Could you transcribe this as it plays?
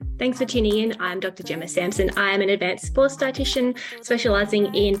Thanks for tuning in. I'm Dr. Gemma Sampson. I am an advanced sports dietitian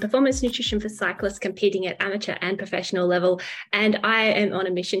specialising in performance nutrition for cyclists competing at amateur and professional level. And I am on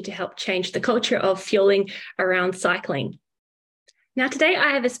a mission to help change the culture of fueling around cycling. Now, today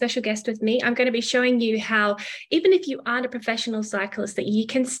I have a special guest with me. I'm going to be showing you how, even if you aren't a professional cyclist, that you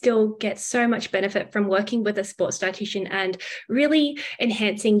can still get so much benefit from working with a sports dietitian and really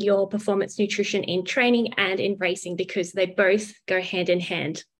enhancing your performance nutrition in training and in racing, because they both go hand in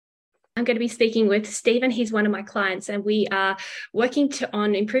hand. I'm going to be speaking with Stephen. He's one of my clients, and we are working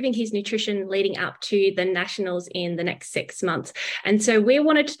on improving his nutrition leading up to the nationals in the next 6 months. And so we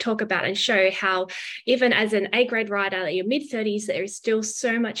wanted to talk about and show how, even as an A-grade rider at your mid-30s, there is still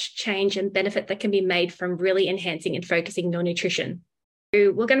so much change and benefit that can be made from really enhancing and focusing your nutrition.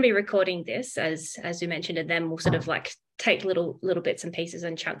 We're going to be recording this, as we mentioned, and then we'll sort of like take little bits and pieces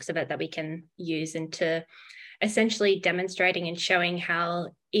and chunks of it that we can use into essentially demonstrating and showing how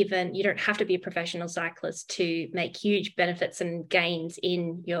even you don't have to be a professional cyclist to make huge benefits and gains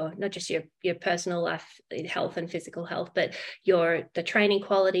in your, not just your personal life, health and physical health, but the training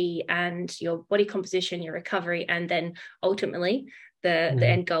quality and your body composition, your recovery, and then ultimately the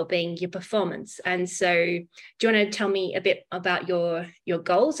end goal being your performance. And so do you want to tell me a bit about your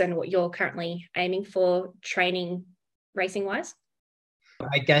goals and what you're currently aiming for training racing wise?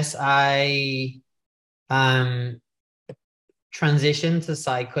 I guess I transitioned to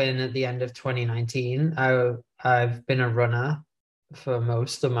cycling at the end of 2019. I've been a runner for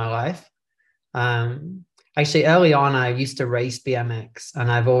most of my life. Actually, early on, I used to race BMX,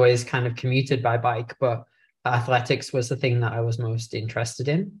 and I've always kind of commuted by bike, but athletics was the thing that I was most interested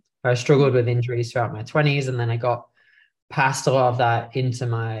in. I struggled with injuries throughout my 20s, and then I got past a lot of that into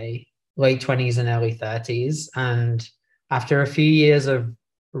my late 20s and early 30s. And after a few years of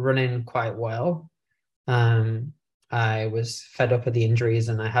running quite well, I was fed up with the injuries,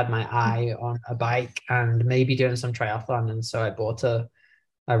 and I had my eye on a bike and maybe doing some triathlon. And so I bought a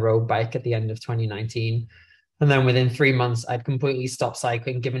road bike at the end of 2019. And then within 3 months, I'd completely stopped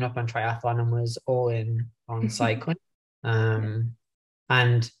cycling, given up on triathlon, and was all in on cycling. And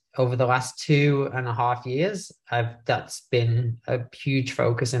over the last 2.5 years, that's been a huge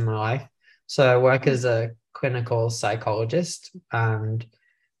focus in my life. So I work as a clinical psychologist, and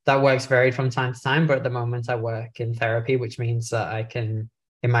that work's varied from time to time, but at the moment I work in therapy, which means that I can,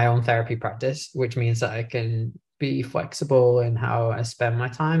 in my own therapy practice, which means that I can be flexible in how I spend my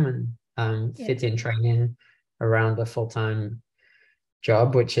time and fit in training around a full-time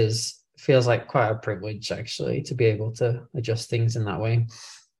job, which feels like quite a privilege, actually, to be able to adjust things in that way.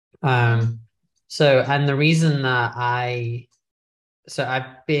 And the reason that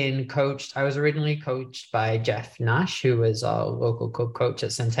I've been coached. I was originally coached by Jeff Nash, who was our local club coach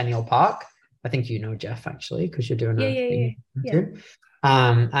at Centennial Park. I think you know Jeff, actually, because you're doing a thing too.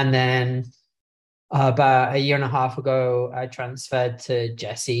 And then about 1.5 years ago, I transferred to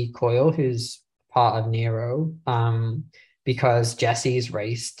Jesse Coyle, who's part of Nero, because Jesse's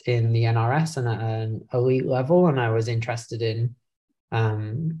raced in the NRS and at an elite level, and I was interested in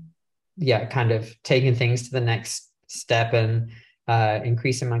kind of taking things to the next step and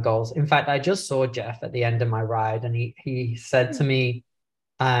increasing my goals. In fact, I just saw Jeff at the end of my ride, and he said to me,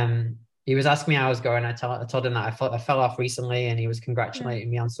 he was asking me how I was going. I told him that I fell off recently, and he was congratulating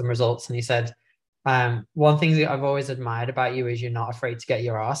me on some results. And he said, one thing that I've always admired about you is you're not afraid to get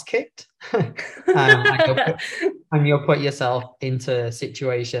your ass kicked. And you'll put yourself into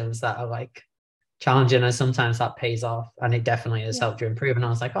situations that are like challenging, and sometimes that pays off, and it definitely has helped you improve. And I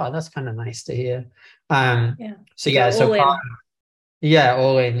was like, oh, that's kind of nice to hear.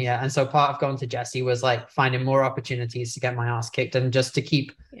 All in. And so part of going to Jesse was like finding more opportunities to get my ass kicked and just to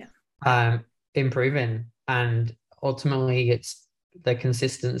keep improving. And ultimately, it's the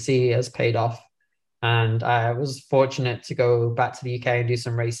consistency has paid off. And I was fortunate to go back to the UK and do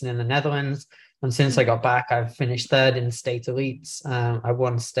some racing in the Netherlands. And since I got back, I've finished third in state elites. I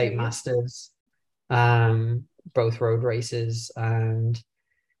won state masters, both road races, and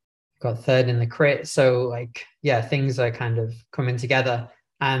got third in the crit. So things are kind of coming together.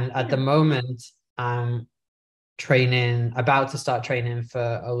 And at the moment, I'm about to start training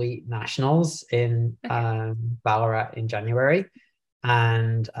for elite nationals in Ballarat in January.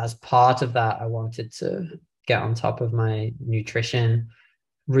 And as part of that, I wanted to get on top of my nutrition,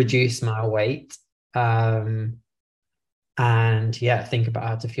 reduce my weight, and think about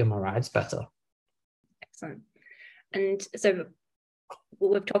how to fuel my rides better. Excellent. And so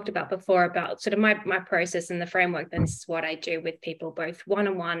what we've talked about before about sort of my process and the framework, then this is what I do with people, both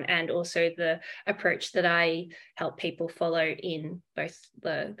one-on-one and also the approach that I help people follow in both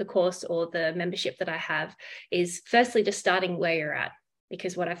the course or the membership that I have, is firstly just starting where you're at.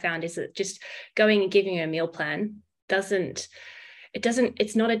 because what I found is that just going and giving you a meal plan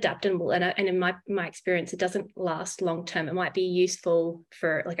it's not adaptable, and in my experience, it doesn't last long term. It might be useful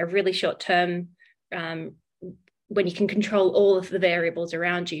for like a really short term, when you can control all of the variables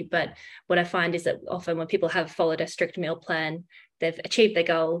around you. But what I find is that often when people have followed a strict meal plan, they've achieved their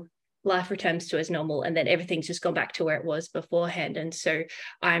goal, life returns to as normal, and then everything's just gone back to where it was beforehand. And so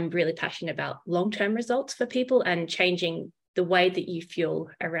I'm really passionate about long-term results for people and changing the way that you feel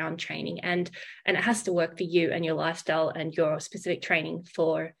around training, and it has to work for you and your lifestyle and your specific training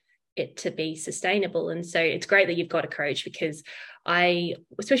for it to be sustainable. And so it's great that you've got a coach, because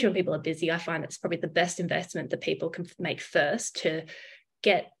especially when people are busy, I find it's probably the best investment that people can make first to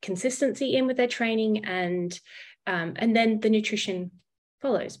get consistency in with their training, and then the nutrition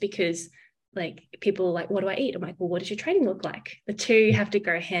follows, because like people are like, what do I eat? I'm like, well, what does your training look like? The two have to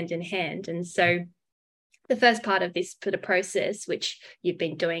go hand in hand. And so the first part of this sort of process, which you've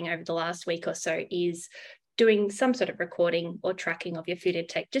been doing over the last week or so, is doing some sort of recording or tracking of your food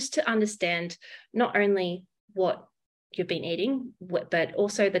intake, just to understand not only what you've been eating, but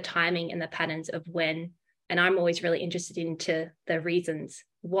also the timing and the patterns of when. And I'm always really interested into the reasons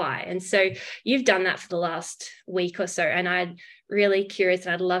why. And so you've done that for the last week or so, and I'm really curious,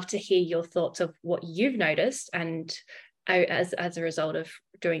 and I'd love to hear your thoughts of what you've noticed and as a result of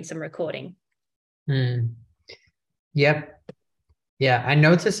doing some recording. Yep. Yeah, I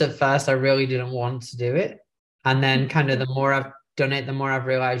noticed at first I really didn't want to do it. And then kind of the more I've done it, the more I've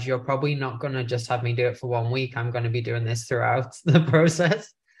realized you're probably not going to just have me do it for 1 week. I'm going to be doing this throughout the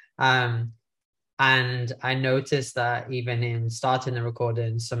process. And I noticed that even in starting the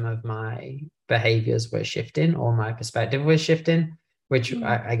recording, some of my behaviors were shifting, or my perspective was shifting, which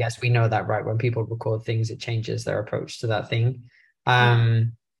I guess we know that, right? When people record things, it changes their approach to that thing.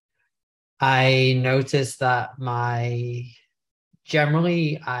 I noticed that I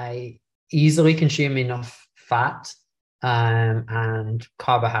easily consume enough fat and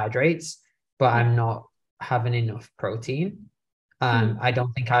carbohydrates, but I'm not having enough protein. I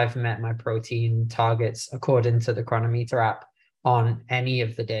don't think I've met my protein targets according to the Chronometer app on any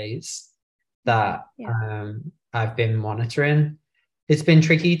of the days that I've been monitoring. It's been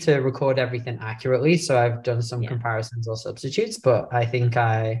tricky to record everything accurately, so I've done some comparisons or substitutes, but I think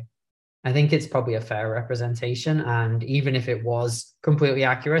it's probably a fair representation. And even if it was completely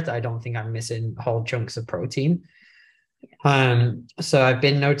accurate, I don't think I'm missing whole chunks of protein. So I've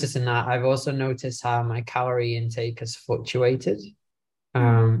been noticing that. I've also noticed how my calorie intake has fluctuated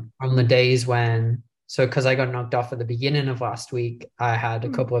on the days because I got knocked off at the beginning of last week. I had a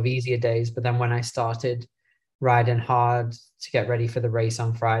couple of easier days, but then when I started riding hard to get ready for the race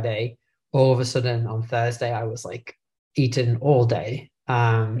on Friday, all of a sudden on Thursday, I was like eating all day.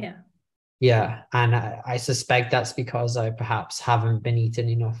 Yeah, and I suspect that's because I perhaps haven't been eating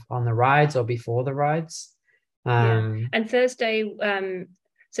enough on the rides or before the rides. And Thursday,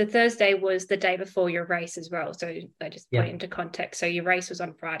 so Thursday was the day before your race as well. So I just put it into context. So your race was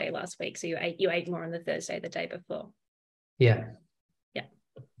on Friday last week. So you ate more on the Thursday the day before. Yeah.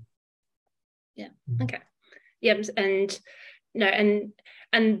 Okay. Yeah,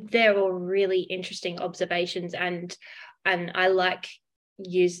 and they're all really interesting observations, and I like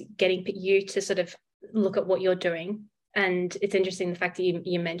getting you to sort of look at what you're doing. And it's interesting the fact that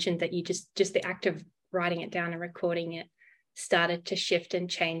you mentioned that you just the act of writing it down and recording it started to shift and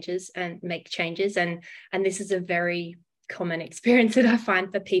make changes, and this is a very common experience that I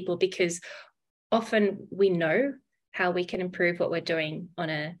find for people, because often we know how we can improve what we're doing on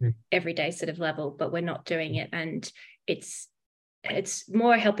a everyday sort of level, but we're not doing it, and it's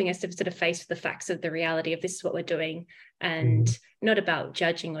more helping us to sort of face the facts of the reality of this is what we're doing, and not about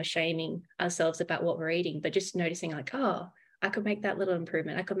judging or shaming ourselves about what we're eating, but just noticing like, oh, I could make that little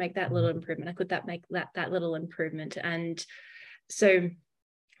improvement. I could make that little improvement. I could make that little improvement. And so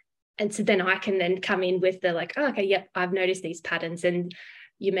then I can then come in with the like, oh, okay, yep, I've noticed these patterns. And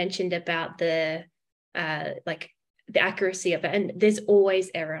you mentioned about the accuracy of it. And there's always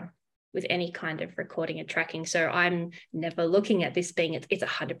error with any kind of recording and tracking. So I'm never looking at this being it's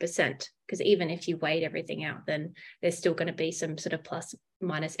 100%, because even if you weighed everything out, then there's still going to be some sort of plus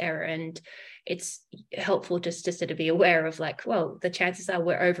minus error. And it's helpful just to sort of be aware of like, well, the chances are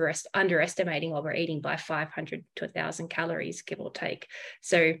we're underestimating what we're eating by 500 to 1,000 calories, give or take.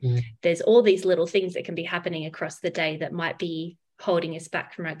 So there's all these little things that can be happening across the day that might be holding us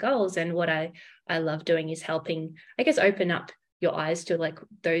back from our goals. And what I love doing is helping, I guess, open up your eyes to like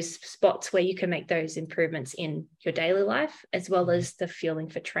those spots where you can make those improvements in your daily life, as well as the fueling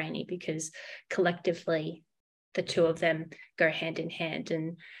for training, because collectively the two of them go hand in hand.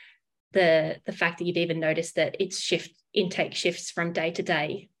 And the fact that you've even noticed that its intake shifts from day to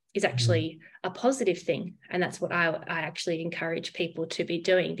day is actually a positive thing. And that's what I actually encourage people to be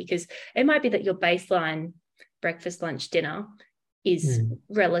doing, because it might be that your baseline breakfast, lunch, dinner is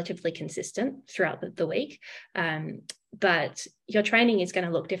relatively consistent throughout the week. But your training is going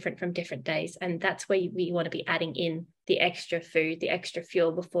to look different from different days. And that's where we want to be adding in the extra food, the extra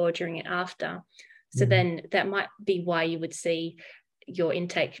fuel before, during, and after. So then that might be why you would see your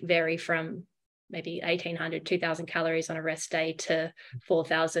intake vary from maybe 1,800, 2,000 calories on a rest day to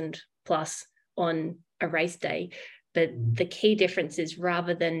 4,000 plus on a race day. But the key difference is,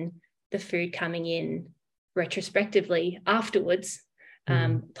 rather than the food coming in retrospectively afterwards,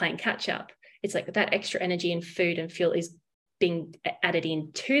 playing catch up, it's like that extra energy and food and fuel is being added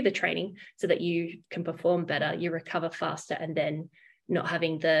into the training so that you can perform better, you recover faster, and then not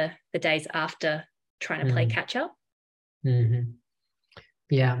having the days after trying to play catch up.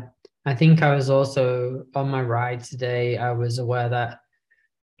 Yeah, I think I was also on my ride today, I was aware that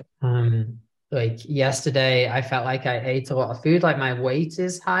like yesterday I felt like I ate a lot of food. Like my weight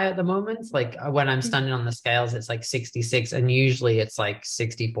is high at the moment. Like when I'm standing on the scales, it's like 66, and usually it's like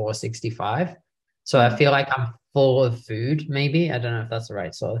 64, 65. So I feel like I'm full of food, maybe. I don't know if that's the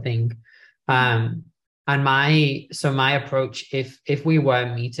right sort of thing. And my approach, if we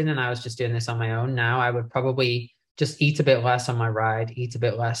were meeting and I was just doing this on my own now, I would probably just eat a bit less on my ride, eat a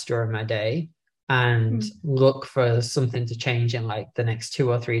bit less during my day, and look for something to change in like the next 2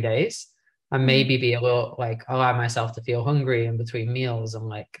 or 3 days, and maybe be a little like allow myself to feel hungry in between meals and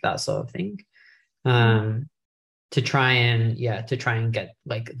like that sort of thing, to try and get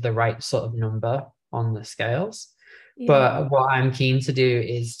like the right sort of number on the scales. But what I'm keen to do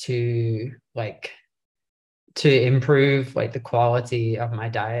is to improve like the quality of my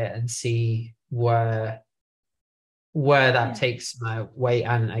diet and see where that takes my weight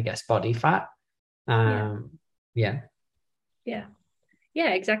and I guess body fat.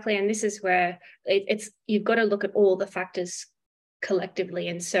 Exactly. And this is where it's you've got to look at all the factors collectively.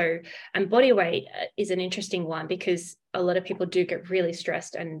 And body weight is an interesting one, because a lot of people do get really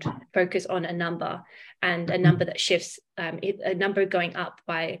stressed and focus on a number, and a number that shifts, a number going up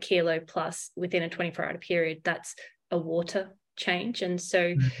by a kilo plus within a 24-hour period, that's a water change. And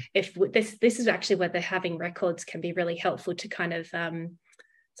so if this is actually where the having records can be really helpful to kind of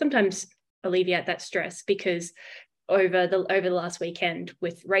sometimes alleviate that stress, because over the last weekend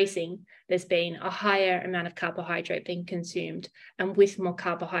with racing, there's been a higher amount of carbohydrate being consumed, and with more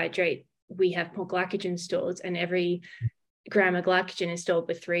carbohydrate we have more glycogen stores, and every gram of glycogen is stored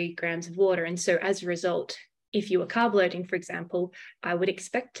with 3 grams of water. And so as a result, if you were carb loading, for example, I would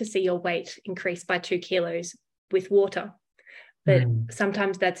expect to see your weight increase by 2 kilos with water. But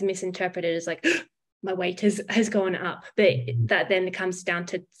sometimes that's misinterpreted as like my weight has gone up, but that then comes down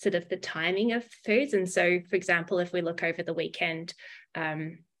to sort of the timing of foods. And so, for example, if we look over the weekend,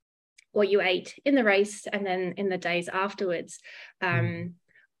 what you ate in the race and then in the days afterwards,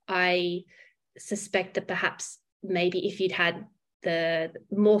 I suspect that perhaps maybe if you'd had the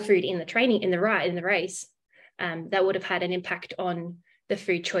more food in the training, in the race, that would have had an impact on the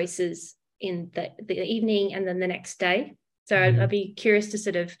food choices in the evening and then the next day. So I'd be curious to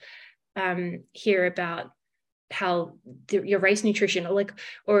sort of hear about how your race nutrition I'd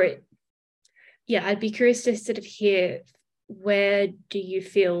be curious to sort of hear, where do you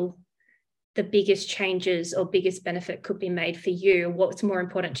feel the biggest changes or biggest benefit could be made for you? What's more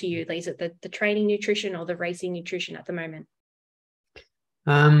important to you? Is it the training nutrition or the racing nutrition at the moment?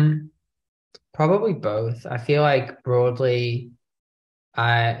 Probably both. I feel like broadly,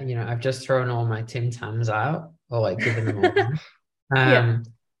 I've just thrown all my Tim Tams out, or like given them all.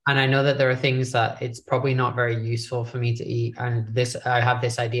 And I know that there are things that it's probably not very useful for me to eat. And I have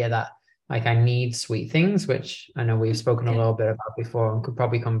this idea that like I need sweet things, which I know we've spoken a little bit about before and could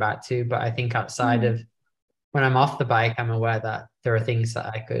probably come back to. But I think outside of when I'm off the bike, I'm aware that there are things that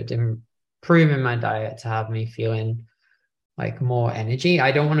I could improve in my diet to have me feeling like more energy.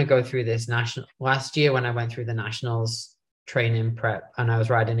 I don't want to go through this last year when I went through the nationals training prep and I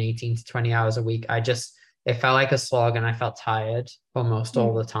was riding 18 to 20 hours a week. It felt like a slog and I felt tired almost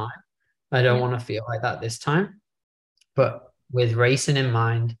all the time. I don't want to feel like that this time. But with racing in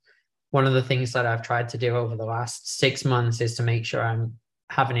mind, one of the things that I've tried to do over the last 6 months is to make sure I'm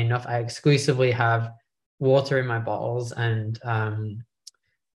having enough. I exclusively have water in my bottles and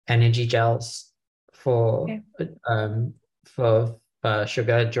energy gels for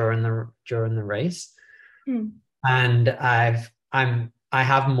sugar during the race. And I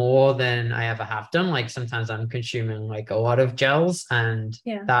have more than I ever have done. Like sometimes I'm consuming like a lot of gels, and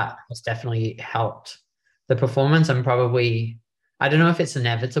that has definitely helped the performance. I don't know if it's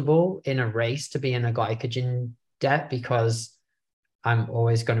inevitable in a race to be in a glycogen debt, because I'm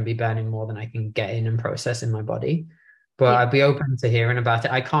always going to be burning more than I can get in and process in my body. But Yeah. I'd be open to hearing about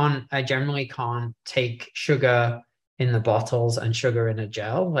it. I generally can't take sugar in the bottles and sugar in a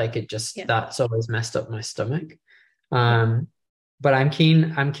gel. Like it just, Yeah. that's always messed up my stomach. Yeah. But I'm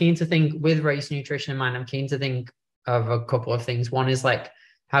keen to think with race nutrition in mind, I'm keen to think of a couple of things. One is like,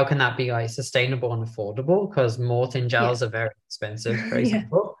 how can that be like sustainable and affordable? Because Maurten Yeah. gels are very expensive, for Yeah.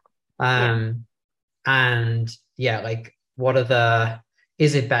 example. Yeah. And yeah, like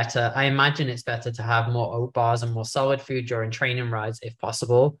is it better? I imagine it's better to have more oat bars and more solid food during training rides if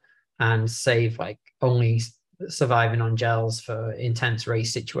possible, and save like only surviving on gels for intense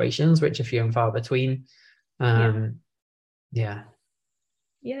race situations, which are few and far between. Yeah. Yeah.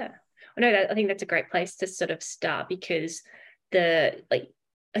 Yeah. I know that I think that's a great place to sort of start, because the like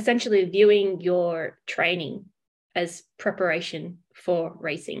essentially viewing your training as preparation for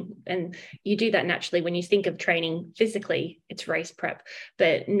racing. And you do that naturally when you think of training physically, it's race prep,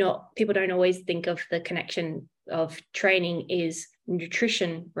 but not people don't always think of the connection of training is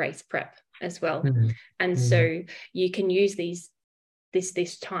nutrition race prep as well. Mm-hmm. And so you can use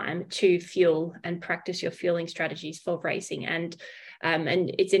this time to fuel and practice your fueling strategies for racing. And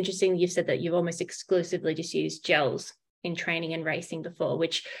it's interesting you've said that you've almost exclusively just used gels in training and racing before,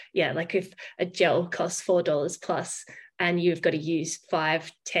 which, yeah, like if a gel costs $4 plus and you've got to use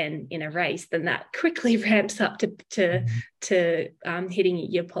 5-10 in a race, then that quickly ramps up to hitting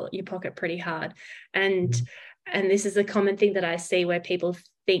your pocket pretty hard. And this is a common thing that I see, where people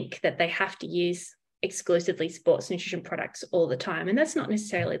think that they have to use exclusively sports nutrition products all the time, and that's not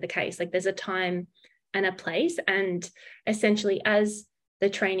necessarily the case. Like there's a time and a place, and essentially as the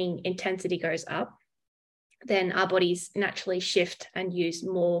training intensity goes up, then our bodies naturally shift and use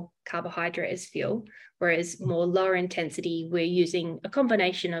more carbohydrate as fuel, whereas more lower intensity, we're using a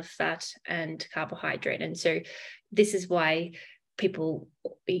combination of fat and carbohydrate. And so this is why people,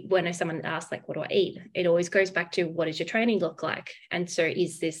 when someone asks like, what do I eat? It always goes back to, what does your training look like? And so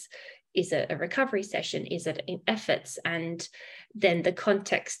is it a recovery session? Is it in efforts? And then the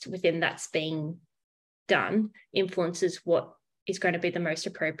context within that's being done influences what is going to be the most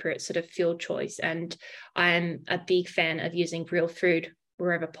appropriate sort of fuel choice. And I'm a big fan of using real food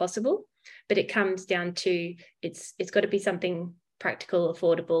wherever possible, but it comes down to it's got to be something practical,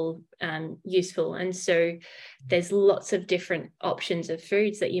 affordable, useful. And so there's lots of different options of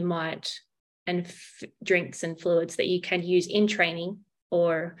foods that you might, and drinks and fluids that you can use in training,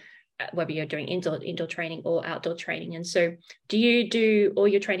 or whether you're doing indoor training or outdoor training. And so do you do all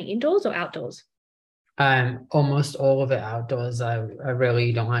your training indoors or outdoors? Almost all of it outdoors. I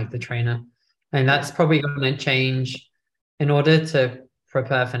really don't like the trainer, and that's probably going to change. In order to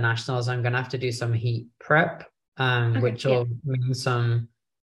prepare for nationals, I'm going to have to do some heat prep, which will mean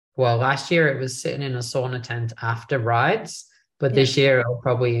well, last year it was sitting in a sauna tent after rides, but this year it'll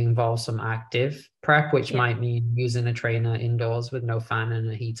probably involve some active prep, which might mean using a trainer indoors with no fan and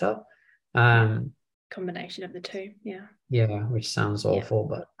a heater. Combination of the two. Yeah, which sounds awful,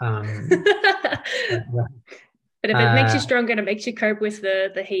 but but if it makes you stronger and it makes you cope with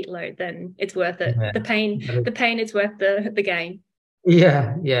the heat load, then it's worth it. The pain is worth the gain.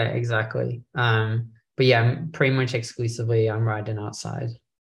 Yeah, exactly. But yeah, pretty much exclusively I'm riding outside.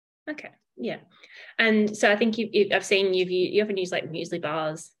 Okay. Yeah. And so I think I've seen you often use like muesli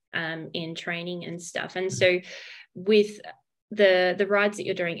bars in training and stuff. And so with the rides that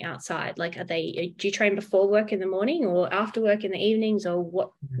you're doing outside, like do you train before work in the morning or after work in the evenings, or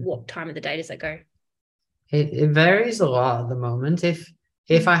what time of the day does that go? It varies a lot at the moment.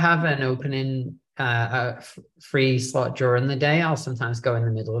 If I have an opening free slot during the day, I'll sometimes go in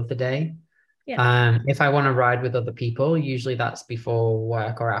the middle of the day. If I want to ride with other people, usually that's before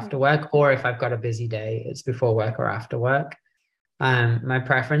work or after work, or if I've got a busy day, it's before work or after work. My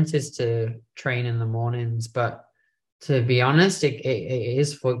preference is to train in the mornings, but to be honest, it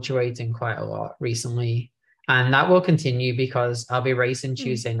is fluctuating quite a lot recently, and that will continue because I'll be racing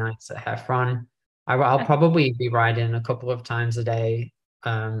Tuesday nights at Heffron. I'll probably be riding a couple of times a day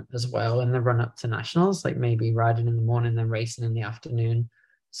as well in the run up to nationals, like maybe riding in the morning, then racing in the afternoon.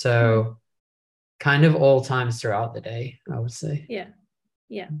 So kind of all times throughout the day, I would say.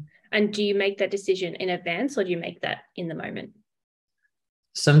 Yeah. And do you make that decision in advance, or do you make that in the moment?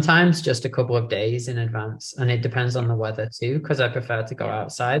 Sometimes just a couple of days in advance, and it depends on the weather too, because I prefer to go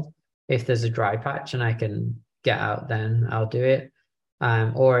outside. If there's a dry patch and I can get out, then I'll do it.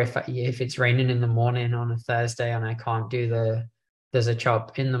 Or if it's raining in the morning on a Thursday and I can't do there's a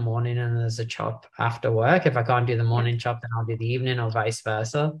chop in the morning and there's a chop after work. If I can't do the morning chop, then I'll do the evening, or vice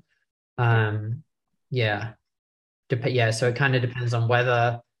versa. So it kind of depends on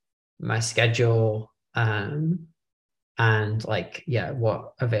whether my schedule and like, yeah,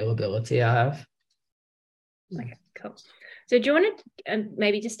 what availability I have. Okay, cool. So do you want to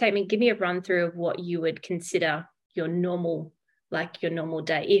maybe just give me a run through of what you would consider your normal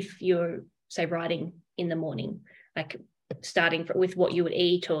day if you're, say, riding in the morning, like starting with what you would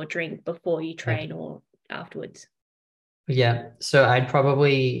eat or drink before you train or afterwards? Yeah. So I'd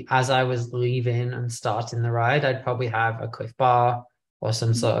probably, as I was leaving and starting the ride, I'd probably have a Cliff Bar or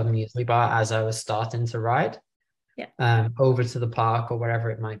some sort of muesli bar as I was starting to ride over to the park or wherever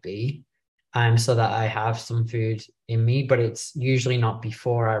it might be. So that I have some food in me, but it's usually not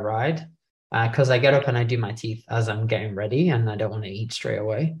before I ride because I get up and I do my teeth as I'm getting ready and I don't want to eat straight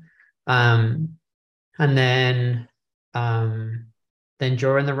away. And then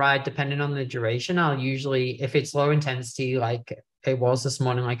during the ride, depending on the duration, I'll usually, if it's low intensity, like it was this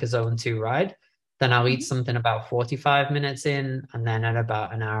morning, like a zone 2 ride, then I'll eat something about 45 minutes in and then at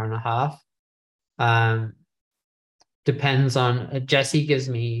about an hour and a half. Depends on, Jesse gives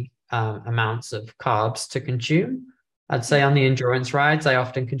me amounts of carbs to consume. I'd say on the endurance rides, I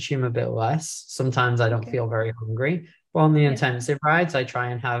often consume a bit less. Sometimes I don't feel very hungry. But on the intensive rides, I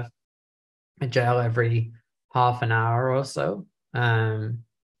try and have a gel every half an hour or so.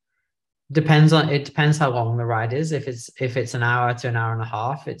 Depends how long the ride is. If it's an hour to an hour and a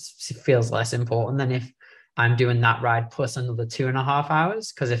half, it feels less important than if I'm doing that ride plus another 2.5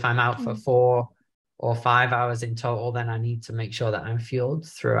 hours. Because if I'm out for 4 or 5 hours in total, then I need to make sure that I'm fueled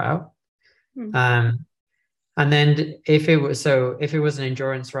throughout. And then if it was an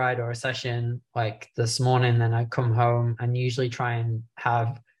endurance ride or a session like this morning, then I come home and usually try and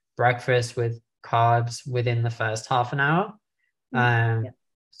have breakfast with carbs within the first half an hour.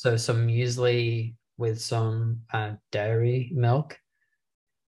 So some muesli with some dairy milk,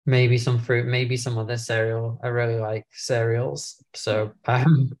 maybe some fruit, maybe some other cereal. I really like cereals. So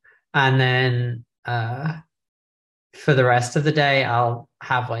and then for the rest of the day, I'll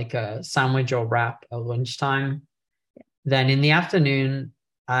have like a sandwich or wrap at lunchtime. Then in the afternoon,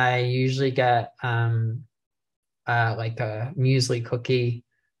 I usually get like a muesli cookie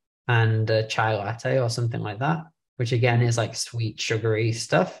and a chai latte or something like that, which again is like sweet, sugary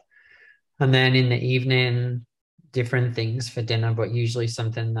stuff. And then in the evening, different things for dinner, but usually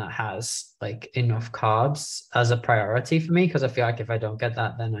something that has like enough carbs as a priority for me, because I feel like if I don't get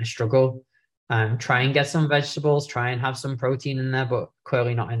that, then I struggle. Try and get some vegetables, try and have some protein in there, but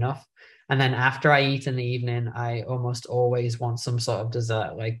clearly not enough. And then after I eat in the evening, I almost always want some sort of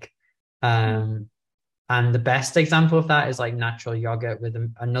dessert, and the best example of that is like natural yogurt with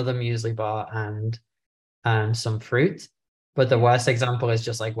another muesli bar and some fruit. But the worst example is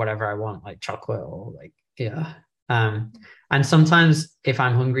just like whatever I want, like chocolate or like, and sometimes if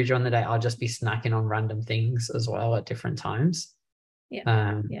I'm hungry during the day, I'll just be snacking on random things as well at different times.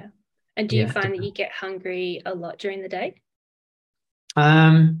 And do you find that you get hungry a lot during the day?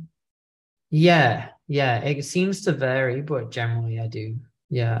 It seems to vary, but generally I do.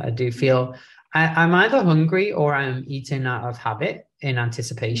 I do feel I'm either hungry or I'm eating out of habit in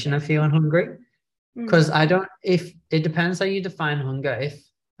anticipation of feeling hungry. Because if it depends how you define hunger.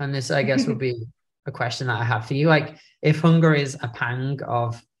 And this, I guess, would be a question that I have for you. Like, if hunger is a pang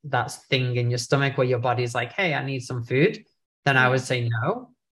of that thing in your stomach where your body's like, hey, I need some food, then I would say no.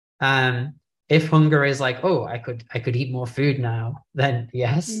 If hunger is like, oh, I could eat more food now, then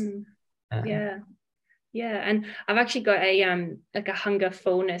yes. And I've actually got a like a hunger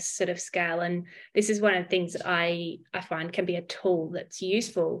fullness sort of scale, and this is one of the things that I find can be a tool that's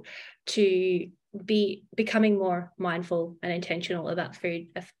useful to be becoming more mindful and intentional about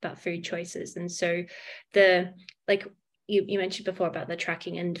food choices. And so you mentioned before about the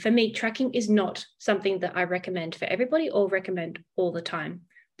tracking, and for me, tracking is not something that I recommend for everybody or recommend all the time,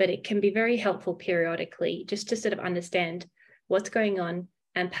 but it can be very helpful periodically just to sort of understand what's going on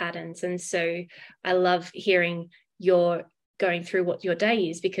and patterns. And so I love hearing you're going through what your day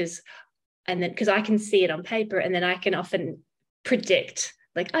is, because I can see it on paper, and then I can often predict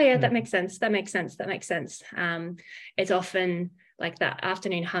like, oh yeah, that makes sense. It's often like that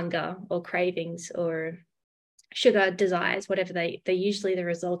afternoon hunger or cravings or sugar desires, whatever, they're usually the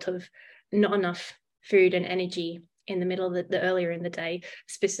result of not enough food and energy in the middle of the earlier in the day,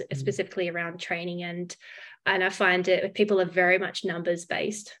 specifically around training. And I find it, if people are very much numbers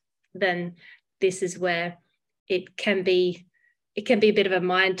based, then this is where it can be a bit of a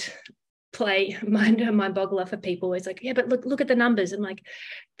mind boggler for people. It's like, yeah, but look at the numbers. And like,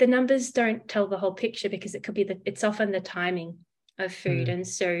 the numbers don't tell the whole picture, because it could be it's often the timing of food. And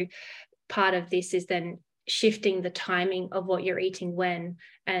so part of this is then shifting the timing of what you're eating when,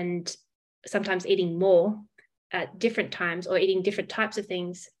 and sometimes eating more at different times, or eating different types of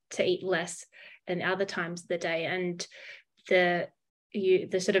things to eat less than other times of the day. And the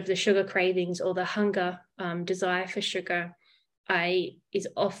sort of the sugar cravings or the hunger, desire for sugar, is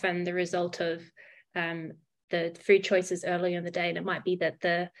often the result of the food choices early in the day. And it might be that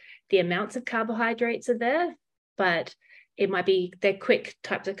the amounts of carbohydrates are there, but it might be they're quick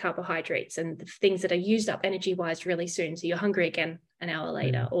types of carbohydrates and the things that are used up energy wise really soon. So you're hungry again an hour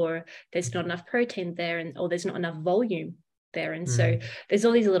later, or there's not enough protein there, or there's not enough volume there. And so there's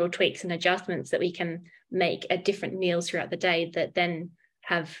all these little tweaks and adjustments that we can make at different meals throughout the day that then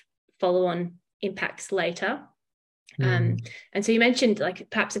have follow-on impacts later. And so you mentioned, like,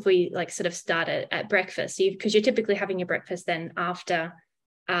 perhaps if we like sort of start at breakfast, because you're typically having your breakfast then after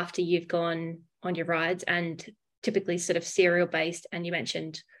you've gone on your rides, and typically sort of cereal based, and you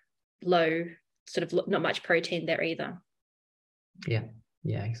mentioned low, sort of not much protein there either. Yeah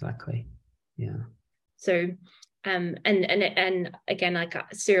exactly. So and again, like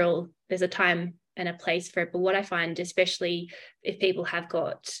cereal, there's a time and a place for it, but what I find, especially if people have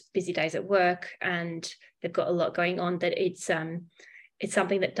got busy days at work and they've got a lot going on, that it's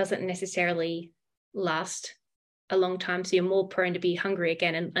something that doesn't necessarily last a long time, so you're more prone to be hungry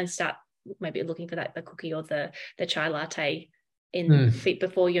again and start maybe looking for the cookie or the chai latte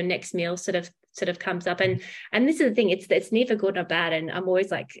before your next meal sort of comes up. And this is the thing, it's neither good nor bad, and I'm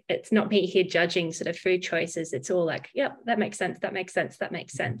always like, it's not me here judging sort of food choices. It's all like, yep, that makes sense.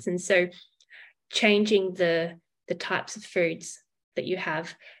 And so changing the types of foods that you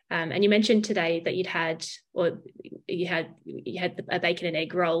have, and you mentioned today that you had a bacon and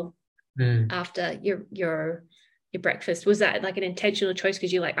egg roll after your breakfast. Was that like an intentional choice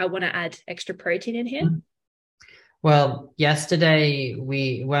because you're like, I want to add extra protein in here? Well, yesterday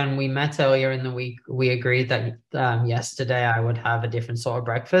when we met earlier in the week, we agreed that yesterday I would have a different sort of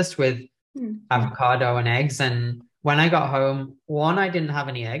breakfast with avocado and eggs. And when I got home, one, I didn't have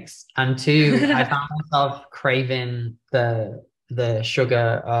any eggs, and two, I found myself craving the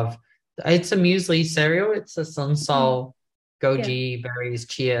sugar of, it's a muesli cereal. It's a Sunsol goji berries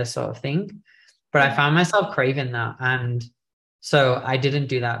chia sort of thing. But I found myself craving that. And so I didn't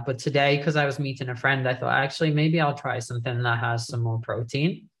do that. But today, because I was meeting a friend, I thought, actually, maybe I'll try something that has some more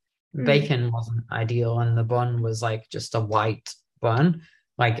protein. Bacon wasn't ideal, and the bun was like just a white bun.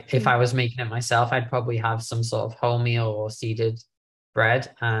 Like if I was making it myself, I'd probably have some sort of wholemeal or seeded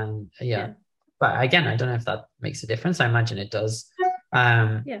bread. And but again, I don't know if that makes a difference. I imagine it does.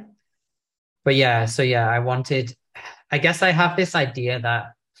 But I guess I have this idea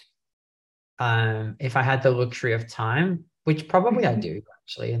that if I had the luxury of time, which probably I do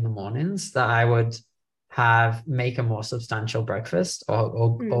actually in the mornings, that I would make a more substantial breakfast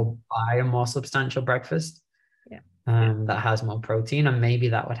or buy a more substantial breakfast that has more protein, and maybe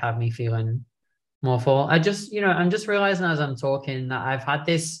that would have me feeling more full. I'm just realizing as I'm talking that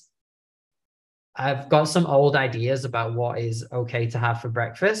I've got some old ideas about what is okay to have for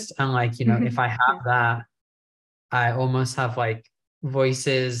breakfast, and like, if I have that, I almost have like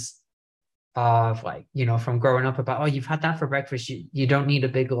voices of like, from growing up about, oh, you've had that for breakfast, you don't need a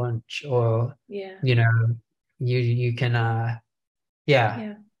big lunch, or you can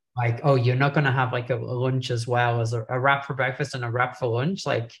like, oh, you're not going to have like a lunch as well as a wrap for breakfast and a wrap for lunch,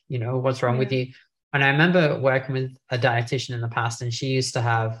 like, what's wrong with you? And I remember working with a dietitian in the past, and she used to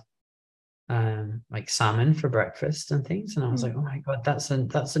have like salmon for breakfast and things, and I was like, oh my god, that's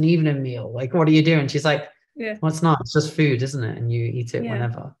an evening meal, like, what are you doing? She's like, well, it's not, it's just food, isn't it? And you eat it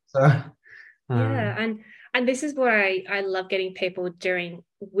whenever. So and this is what I love getting people doing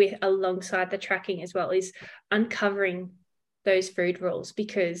with alongside the tracking as well, is uncovering those food rules,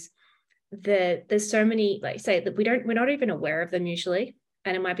 because there's so many, like, say that we're not even aware of them usually,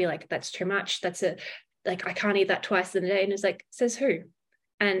 and it might be like, that's too much, like I can't eat that twice in a day, and it's like, says who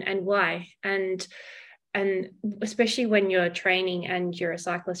and why? And especially when you're training and you're a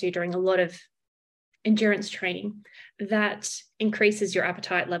cyclist, you're doing a lot of endurance training, that increases your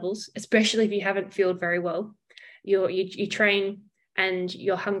appetite levels, especially if you haven't fueled very well. You train and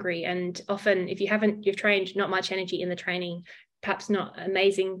you're hungry, and often if you've trained not much energy in the training, perhaps not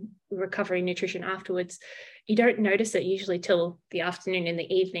amazing recovery nutrition afterwards, you don't notice it usually till the afternoon and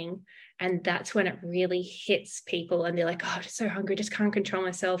the evening, and that's when it really hits people, and they're like, oh, I'm just so hungry, just can't control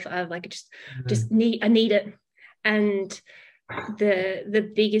myself, I need it. And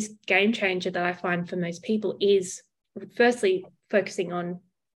the biggest game changer that I find for most people is firstly focusing on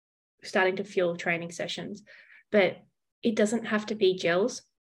starting to fuel training sessions, but it doesn't have to be gels.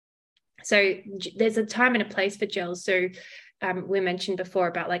 So there's a time and a place for gels. So we mentioned before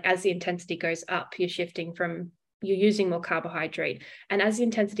about, like, as the intensity goes up, you're using more carbohydrate, and as the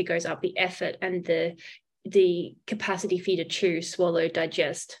intensity goes up, the effort and the the capacity for you to chew, swallow,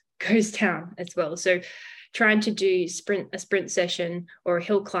 digest goes down as well. So trying to do a sprint session or a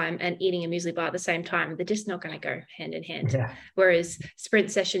hill climb and eating a muesli bar at the same time, they're just not going to go hand in hand. Yeah. Whereas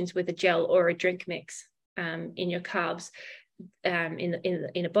sprint sessions with a gel or a drink mix in your carbs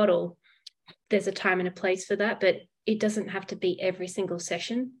in a bottle, there's a time and a place for that, but it doesn't have to be every single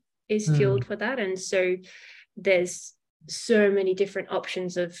session is fueled for that. And so there's so many different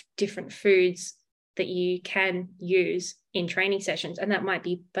options of different foods that you can use in training sessions, and that might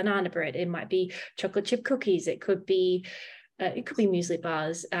be banana bread, it might be chocolate chip cookies, it could be muesli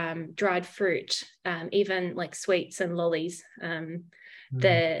bars, dried fruit, even like sweets and lollies.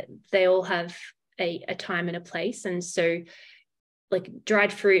 They all have a time and a place. And so like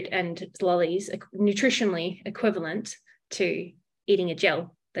dried fruit and lollies are nutritionally equivalent to eating a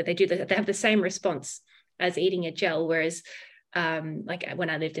gel. That they have the same response as eating a gel, whereas like when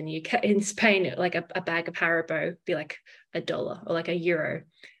I lived in the UK, in Spain, like a bag of Haribo be like $1 or like €1,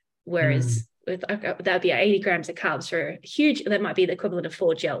 whereas with that would be 80 grams of carbs for huge. That might be the equivalent of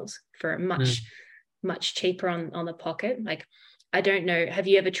 4 gels for a much cheaper on the pocket. Like, I don't know, have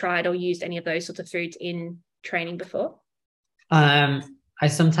you ever tried or used any of those sorts of foods in training before? I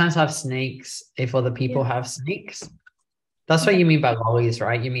sometimes have snakes if other people have snakes. That's what you mean by lollies,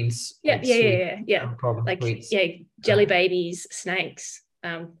 right? You mean yeah. Like sweets. Jelly babies, snakes,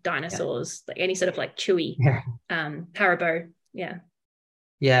 dinosaurs, like any sort of like chewy Haribo.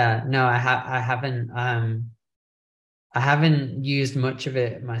 Yeah, no, I haven't used much of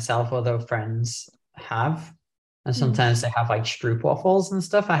it myself, although friends have. And sometimes they have like stroopwafels and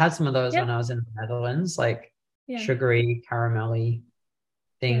stuff. I had some of those when I was in the Netherlands, like sugary, caramelly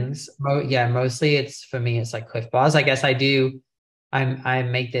things. Mostly it's for me, it's like Cliff Bars. I guess I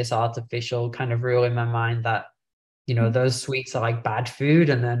make this artificial kind of rule in my mind that, you know, those sweets are like bad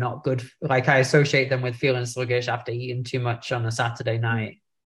food and they're not good. Like I associate them with feeling sluggish after eating too much on a Saturday night,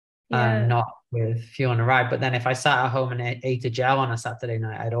 not with feeling all right. But then if I sat at home and ate a gel on a Saturday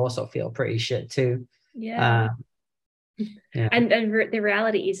night, I'd also feel pretty shit too. And the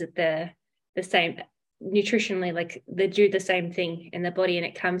reality is that they're the same nutritionally, like they do the same thing in the body, and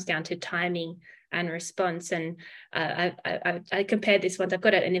it comes down to timing and response. And I compared this once. I've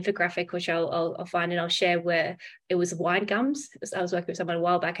got an infographic which I'll find and I'll share, where it was wine gums. I was working with someone a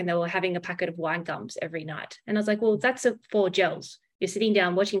while back and they were having a packet of wine gums every night, and I was like, well, that's 4 gels. You're sitting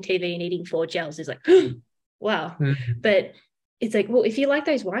down watching TV and eating 4 gels. It's like wow. But it's like, well, if you like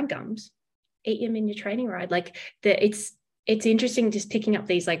those wine gums, eat them in your training ride. Like it's interesting just picking up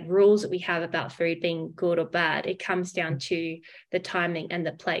these like rules that we have about food being good or bad. It comes down to the timing and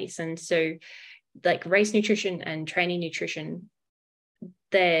the place. And so like race nutrition and training nutrition,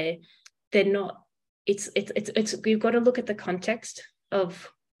 they're not, it's we've got to look at the context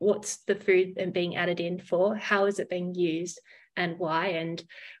of what's the food and being added in for, how is it being used and why. And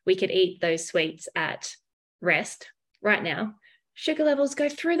we could eat those sweets at rest right now, sugar levels go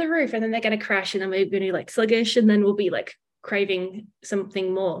through the roof, and then they're going to crash, and then we're going to be like sluggish, and then we'll be like craving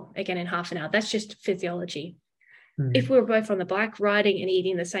something more again in half an hour. That's just physiology. If we were both on the bike riding and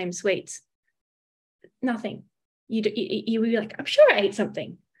eating the same sweets, nothing. You would be like, I'm sure I ate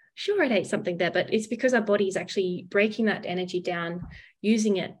something. Sure, I'd ate something there, but it's because our body is actually breaking that energy down,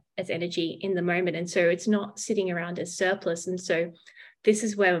 using it as energy in the moment. And so it's not sitting around as surplus. And so this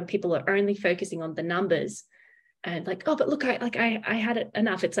is where when people are only focusing on the numbers and like, oh, but look, I had it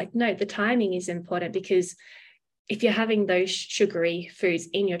enough. It's like, no, the timing is important, because if you're having those sugary foods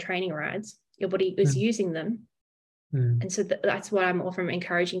in your training rides, your body is using them. And so that's what I'm often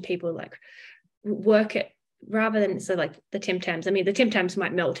encouraging people, like work it rather than, so like the Tim Tams. I mean, the Tim Tams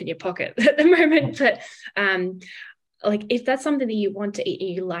might melt in your pocket at the moment, but like if that's something that you want to eat and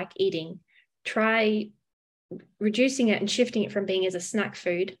you like eating, try reducing it and shifting it from being as a snack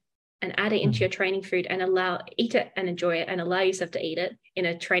food and add it into your training food, and eat it and enjoy it, and allow yourself to eat it in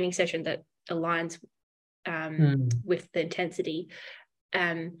a training session that aligns with the intensity,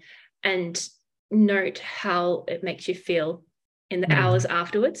 and note how it makes you feel in the hours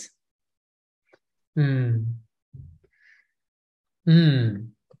afterwards. But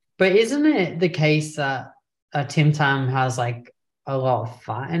isn't it the case that a Tim Tam has like a lot of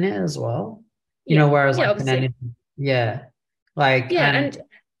fat in it as well? You know, whereas like and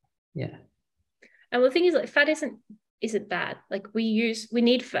the thing is, like, fat isn't bad. Like we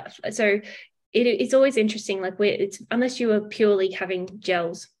need fat. So it's always interesting. Like unless you are purely having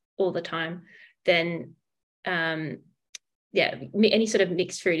gels all the time, then any sort of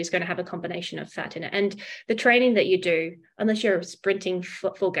mixed food is going to have a combination of fat in it. And the training that you do, unless you're sprinting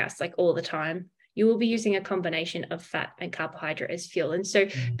full gas like all the time, you will be using a combination of fat and carbohydrate as fuel. And so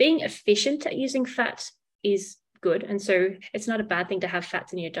being efficient at using fat is good. And so it's not a bad thing to have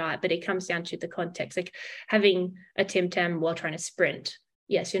fats in your diet, but it comes down to the context. Like having a Tim Tam while trying to sprint,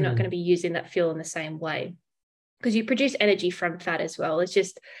 yes, you're not going to be using that fuel in the same way, because you produce energy from fat as well. It's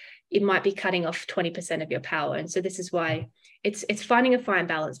just, it might be cutting off 20% of your power. And so this is why it's finding a fine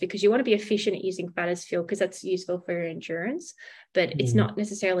balance, because you want to be efficient at using fat as fuel because that's useful for your endurance, but it's not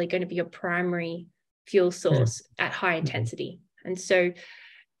necessarily going to be your primary fuel source at high intensity. And so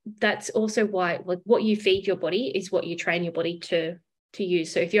that's also why, like, what you feed your body is what you train your body to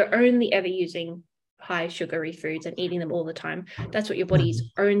use. So if you're only ever using high sugary foods and eating them all the time, that's what your body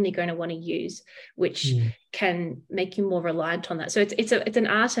is only going to want to use, which can make you more reliant on that. So it's an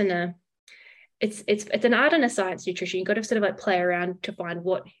art and it's an art and a science, nutrition. You've got to sort of like play around to find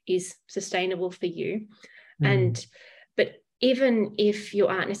what is sustainable for you. But even if you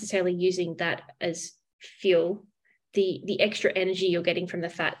aren't necessarily using that as fuel, the extra energy you're getting from the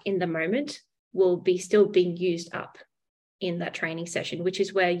fat in the moment will be still being used up in that training session, which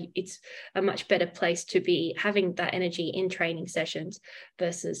is where it's a much better place to be having that energy in training sessions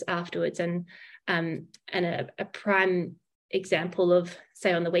versus afterwards. And a prime example of,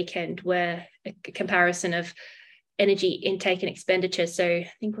 say, on the weekend, where a comparison of energy intake and expenditure. So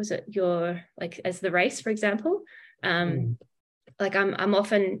I think, was it your, like, as the race, for example, like I'm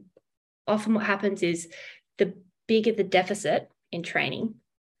often what happens is the bigger the deficit in training,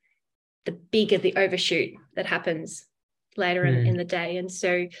 the bigger the overshoot that happens later in the day. And so,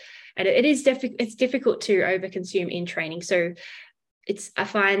 and it's difficult to overconsume in training. So I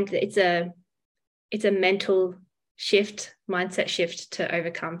find that it's a mental shift, mindset shift to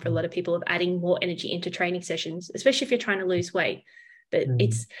overcome for a lot of people, of adding more energy into training sessions, especially if you're trying to lose weight. But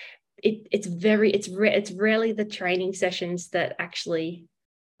it's rarely the training sessions that actually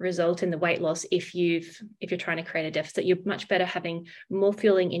result in the weight loss. If you're trying to create a deficit, you're much better having more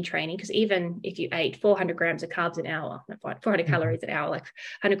fueling in training, because even if you ate 400 grams of carbs an hour, 400 calories an hour, like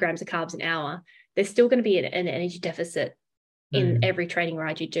 100 grams of carbs an hour, there's still going to be an energy deficit in every training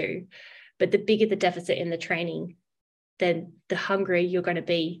ride you do. But the bigger the deficit in the training, then the hungrier you're going to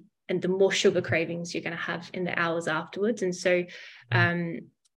be, and the more sugar cravings you're going to have in the hours afterwards. And so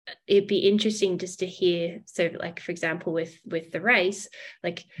it'd be interesting just to hear, so like, for example, with the race,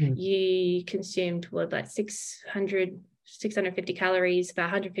 like you consumed like 650 calories, about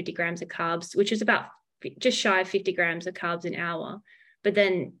 150 grams of carbs, which is about just shy of 50 grams of carbs an hour, but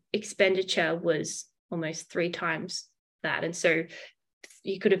then expenditure was almost 3 times that. And so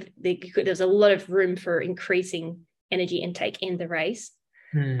there's a lot of room for increasing energy intake in the race.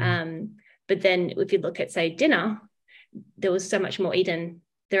 But then if you look at, say, dinner, there was so much more eaten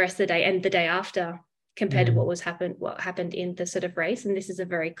the rest of the day and the day after compared to what happened in the sort of race. And this is a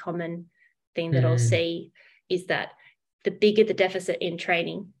very common thing that I'll see, is that the bigger the deficit in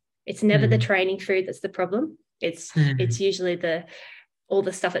training, it's never the training food that's the problem. It's usually all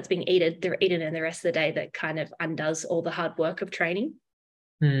the stuff that's being eaten in the rest of the day that kind of undoes all the hard work of training.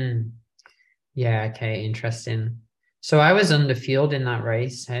 Yeah, okay, interesting. So I was underfueled in that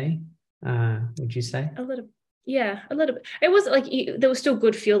race, hey? Would you say? A little bit. It was like there was still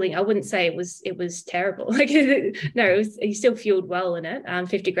good fueling. I wouldn't say it was terrible. Like no, you still fueled well in it.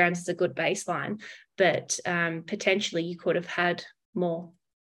 50 grams is a good baseline, but potentially you could have had more.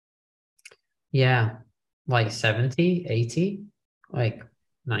 Yeah, like 70, 80, like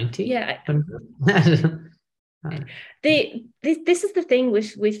 90. Yeah. This is the thing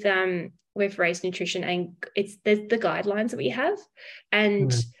with race nutrition, and there's the guidelines that we have,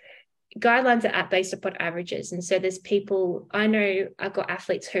 and guidelines are based upon averages. And so there's people, I know I've got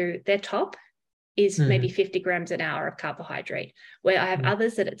athletes who their top is maybe 50 grams an hour of carbohydrate, where I have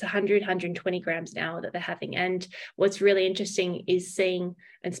others that it's 120 grams an hour that they're having. And what's really interesting is seeing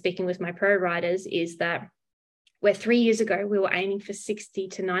and speaking with my pro riders is that where 3 years ago we were aiming for 60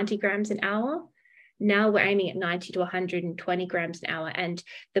 to 90 grams an hour, now we're aiming at 90 to 120 grams an hour. And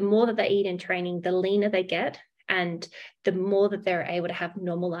the more that they eat in training, the leaner they get, and the more that they're able to have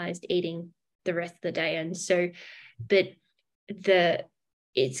normalized eating the rest of the day. And so, but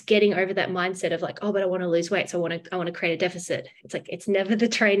it's getting over that mindset of like, oh, but I want to lose weight, so I want to create a deficit. It's like, it's never the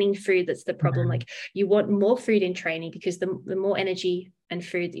training food that's the problem. Like, you want more food in training, because the more energy and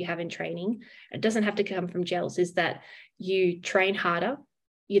food that you have in training, it doesn't have to come from gels, is that you train harder,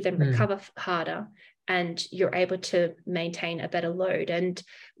 you then recover harder, and you're able to maintain a better load. And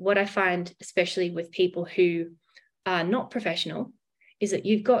what I find, especially with people who are not professional, is that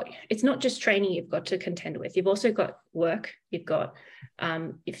it's not just training you've got to contend with. You've also got work, you've got,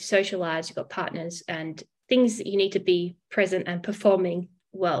 you've socialized, you've got partners and things that you need to be present and performing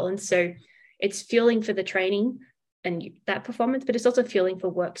well. And so it's fueling for the training, that performance, but it's also fueling for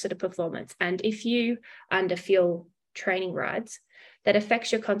work sort of performance. And if you underfuel training rides, that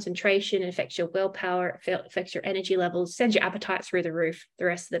affects your concentration, affects your willpower, affects your energy levels, sends your appetite through the roof the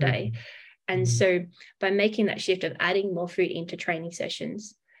rest of the day. And so by making that shift of adding more food into training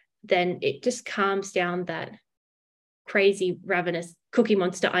sessions, then it just calms down that crazy ravenous cookie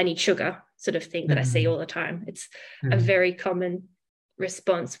monster, I need sugar sort of thing that I see all the time. It's a very common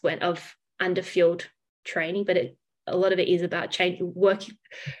response of underfueled training, but a lot of it is about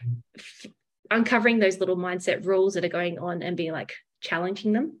uncovering those little mindset rules that are going on and being like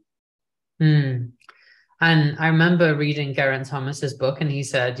challenging them. And I remember reading Geraint Thomas's book, and he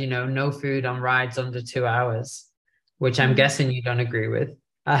said, no food on rides under 2 hours, which I'm guessing you don't agree with.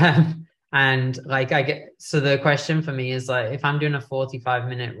 And like so the question for me is like, if I'm doing a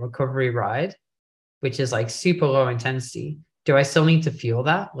 45-minute recovery ride, which is like super low intensity, do I still need to fuel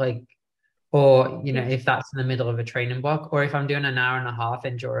that? Like, or, if that's in the middle of a training block, or if I'm doing an hour and a half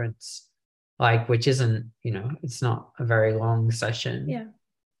endurance, like, which isn't, it's not a very long session. Yeah.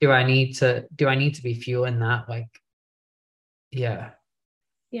 Do I need to be fueling that? Like, yeah.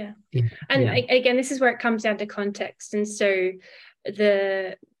 And again, this is where it comes down to context. And so with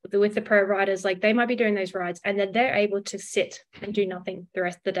the pro riders, like they might be doing those rides and then they're able to sit and do nothing the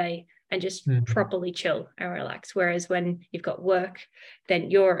rest of the day and just properly chill and relax. Whereas when you've got work, then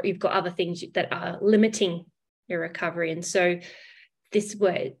you've got other things that are limiting your recovery. And so this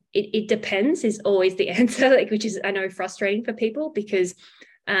word, it depends is always the answer, like, which is, I know, frustrating for people because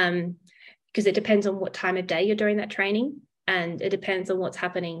it depends on what time of day you're doing that training, and it depends on what's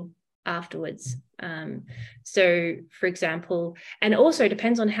happening afterwards. So for example, and also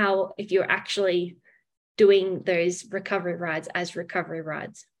depends on if you're actually doing those recovery rides as recovery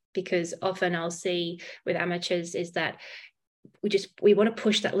rides, because often I'll see with amateurs is that we want to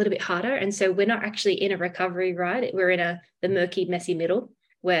push that a little bit harder. And so we're not actually in a recovery ride. We're in the murky, messy middle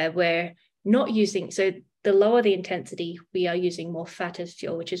where we're not using, so the lower the intensity, we are using more fat as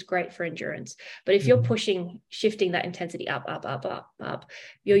fuel, which is great for endurance. But if you're shifting that intensity up,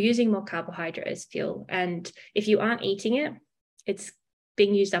 you're using more carbohydrate as fuel. And if you aren't eating it, it's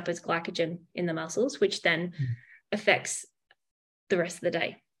being used up as glycogen in the muscles, which then affects the rest of the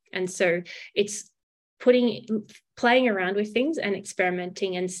day. And so it's playing around with things and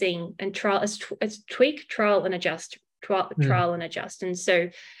experimenting and seeing and tweak, trial and adjust, trial and adjust. And so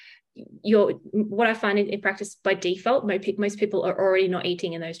what I find in practice by default, most people are already not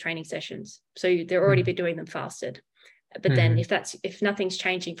eating in those training sessions, so they're already be doing them fasted. But then if nothing's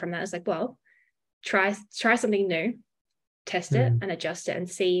changing from that, it's like, well, try something new, test it and adjust it, and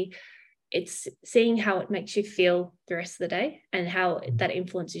seeing how it makes you feel the rest of the day and how that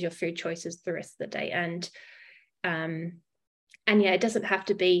influences your food choices the rest of the day. And it doesn't have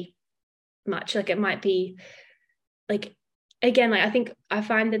to be much. Like, it might be like, again, like I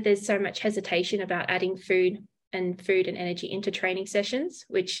find that there's so much hesitation about adding food and energy into training sessions,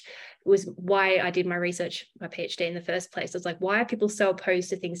 which was why I did my research, my PhD in the first place. I was like, why are people so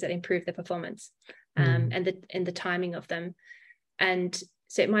opposed to things that improve their performance and the timing of them? And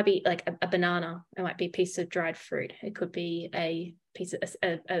so it might be like a banana, it might be a piece of dried fruit, it could be a piece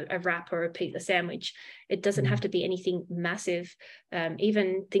of a wrap or a sandwich. It doesn't have to be anything massive.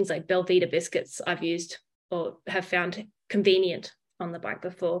 Even things like Belvita biscuits I've used or have found convenient on the bike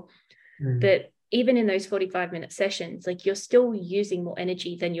before. But even in those 45-minute sessions, like, you're still using more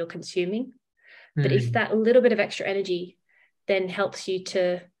energy than you're consuming. But if that little bit of extra energy then helps you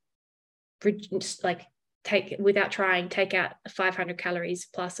to take out 500 calories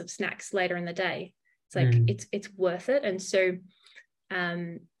plus of snacks later in the day, it's like it's worth it. And so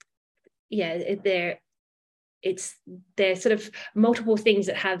there's sort of multiple things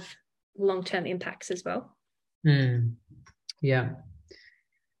that have long-term impacts as well. Yeah,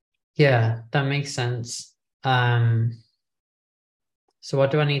 that makes sense. So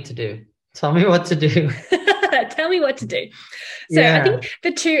what do I need to do? Tell me what to do. Tell me what to do. So I think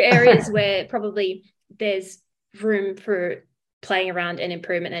the two areas where probably there's room for playing around and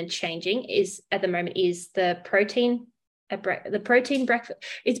improvement and changing is at the moment is the protein breakfast.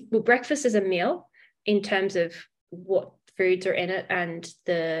 Breakfast is a meal in terms of what foods are in it and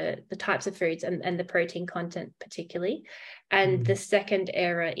the types of foods and the protein content particularly. And the second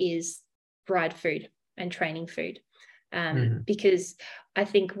area is ride food and training food. Because I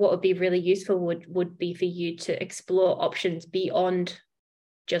think what would be really useful would be for you to explore options beyond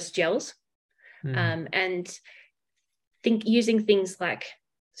just gels, and using things like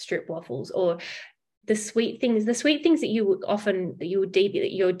strip waffles or the sweet things that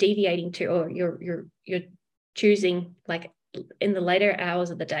you're deviating to, or you're choosing like in the later hours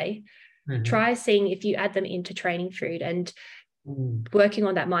of the day, try seeing if you add them into training food and working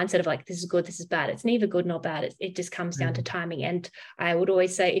on that mindset of like, this is good, this is bad. It's neither good nor bad. It just comes down to timing. And I would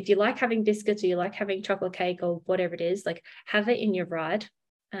always say, if you like having biscuits or you like having chocolate cake or whatever it is, like have it in your ride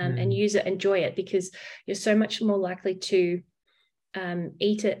and use it, enjoy it, because you're so much more likely to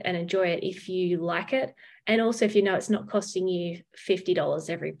eat it and enjoy it if you like it. And also if you know it's not costing you $50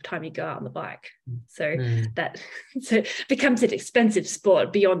 every time you go out on the bike. So that becomes an expensive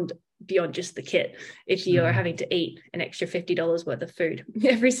sport beyond just the kit if you are having to eat an extra $50 worth of food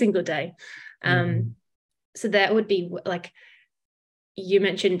every single day. So that would be like, you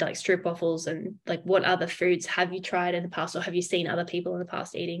mentioned like stroopwafels, and like what other foods have you tried in the past, or have you seen other people in the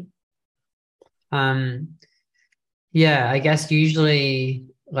past eating? Yeah, I guess usually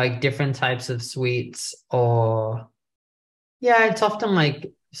like different types of sweets, or it's often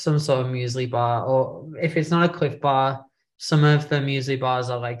like some sort of muesli bar, or if it's not a Cliff Bar, some of the muesli bars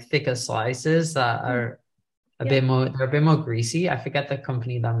are like thicker slices that are they're a bit more greasy. I forget the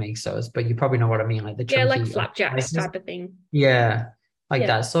company that makes those, but you probably know what I mean, like the chunky like flapjacks slices. type of thing. Yeah, like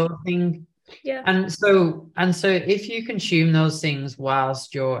that sort of thing. Yeah. And so if you consume those things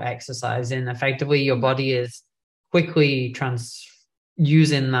whilst you're exercising, effectively your body is quickly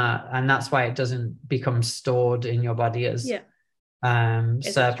using that, and that's why it doesn't become stored in your body as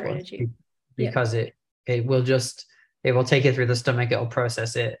surplus, because it will take it through the stomach, it'll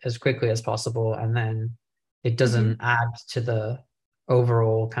process it as quickly as possible, and then it doesn't add to the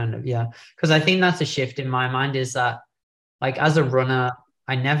overall kind of because I think that's a shift in my mind, is that like as a runner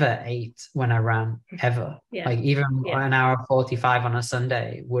I never ate when I ran ever. Like even an hour 45 on a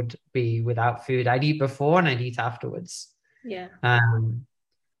Sunday would be without food. I'd eat before and I'd eat afterwards. So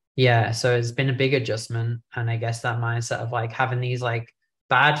it's been a big adjustment, and I guess that mindset of like having these like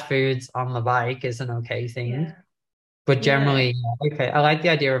bad foods on the bike is an okay thing, but generally I like the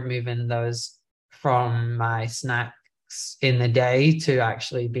idea of moving those from my snacks in the day to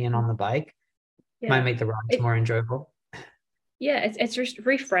actually being on the bike. Might make the rides more enjoyable. It's just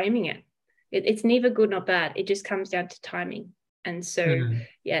reframing it. It's neither good nor bad. It just comes down to timing. And so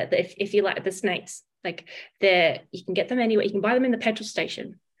if you like the snakes, like you can get them anywhere. You can buy them in the petrol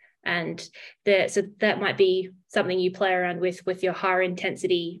station, and so that might be something you play around with your higher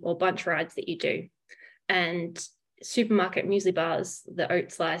intensity or bunch rides that you do. And supermarket muesli bars, the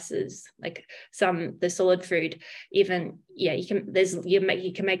oat slices, like the solid food, even you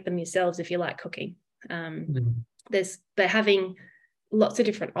can make them yourselves if you like cooking. They're having lots of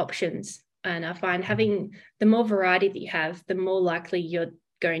different options, and I find having the more variety that you have, the more likely you're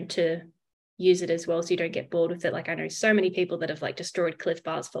going to use it as well, so you don't get bored with it. Like I know so many people that have like destroyed Cliff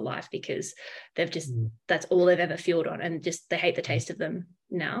Bars for life because they've just that's all they've ever fueled on, and just they hate the taste of them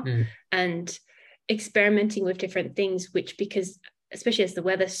now. And experimenting with different things, because especially as the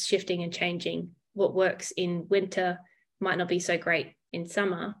weather's shifting and changing, what works in winter might not be so great in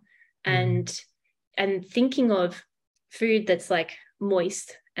summer. And thinking of food that's like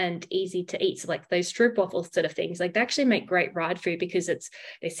moist and easy to eat, so like those stroopwafels sort of things, like they actually make great ride food because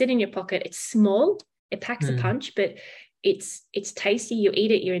they sit in your pocket, it's small, it packs a punch, but it's tasty, you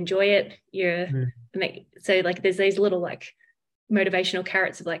eat it, you enjoy it, so like there's these little like motivational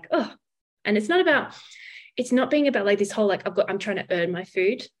carrots of like, and it's not being about like this whole like I'm trying to earn my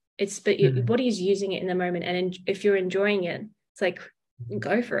food. But your body is using it in the moment, and if you're enjoying it, it's like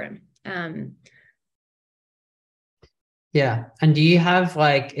go for it. And do you have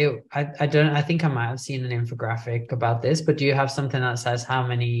like I think I might have seen an infographic about this, but do you have something that says how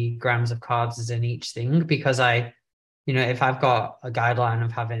many grams of carbs is in each thing? Because if I've got a guideline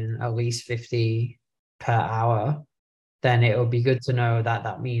of having at least 50 per hour, then it would be good to know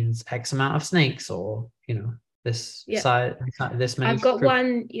that means X amount of snakes, or this size, this many. I've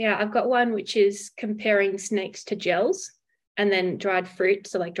got one which is comparing snakes to gels, and then dried fruit,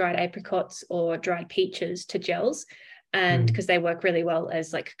 so like dried apricots or dried peaches to gels, and because they work really well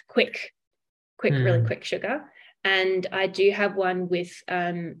as like really quick sugar. And I do have one with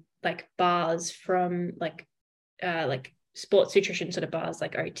like bars from like sports nutrition sort of bars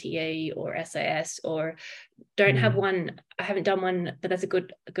like OTE or SAS, or don't have one. I haven't done one, but that's a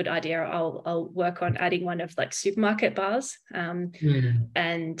good idea. I'll work on adding one of like supermarket bars. And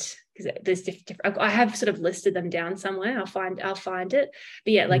because there's different, I have sort of listed them down somewhere. I'll find it.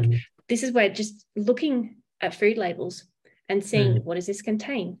 But this is where just looking at food labels and seeing what does this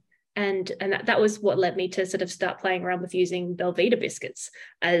contain. And that was what led me to sort of start playing around with using Belvita biscuits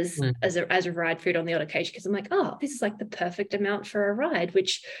as a ride food on the odd occasion, because I'm like, this is like the perfect amount for a ride,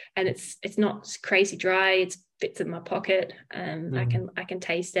 and it's not crazy dry, it fits in my pocket, I can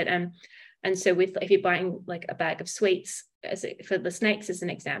taste it. And And so if you're buying like a bag of sweets for the snakes as an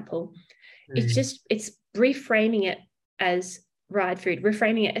example, it's reframing it as ride food,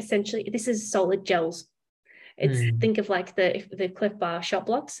 reframing it essentially, this is solid gels. It's think of like the Cliff Bar shot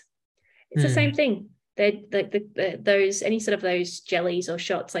blocks. It's the same thing. They're like those any sort of those jellies or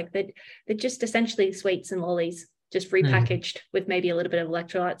shots, like they're just essentially sweets and lollies, just repackaged with maybe a little bit of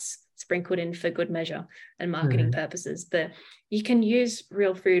electrolytes sprinkled in for good measure and marketing purposes. But you can use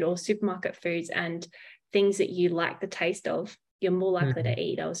real food or supermarket foods and things that you like the taste of, you're more likely to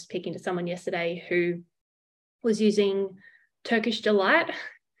eat. I was speaking to someone yesterday who was using Turkish Delight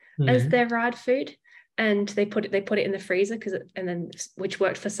as their ride food, and they put it in the freezer which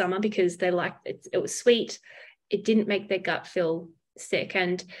worked for summer because they liked it. It was sweet. It didn't make their gut feel sick.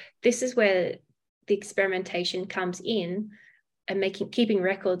 And this is where the experimentation comes in, and keeping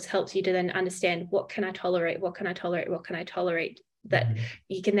records helps you to then understand what can I tolerate, that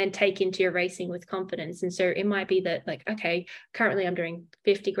you can then take into your racing with confidence. And so it might be that, like, okay, currently I'm doing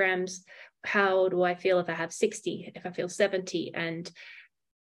 50 grams. How do I feel if I have 60, if I feel 70? And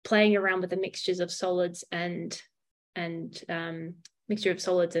playing around with the mixtures of solids and mixture of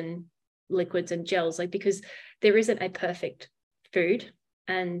solids and liquids and gels, like, because there isn't a perfect food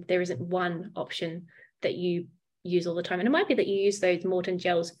and there isn't one option that you use all the time. And it might be that you use those Morton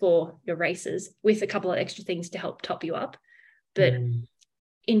gels for your races with a couple of extra things to help top you up. But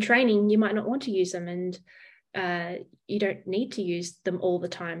in training, you might not want to use them, and you don't need to use them all the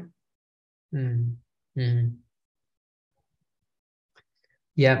time.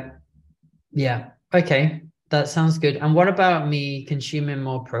 Yeah. Okay. That sounds good. And what about me consuming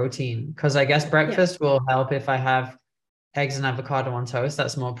more protein? Because I guess breakfast will help if I have eggs and avocado on toast.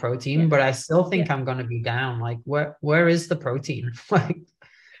 That's more protein, but I still think I'm going to be down. Like, where is the protein? Like,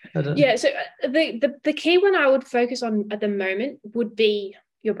 so the key one I would focus on at the moment would be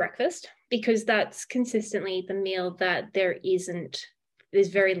your breakfast, because that's consistently the meal that there's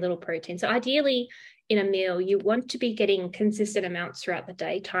very little protein. So ideally in a meal, you want to be getting consistent amounts throughout the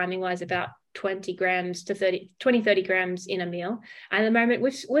day, timing wise, about 20 grams to 30 grams in a meal. And at the moment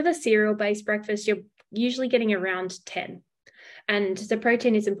with a cereal based breakfast, you're usually getting around 10. And so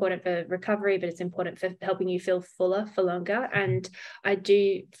protein is important for recovery, but it's important for helping you feel fuller for longer. And I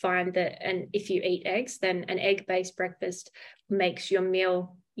do find that, and if you eat eggs, then an egg-based breakfast makes your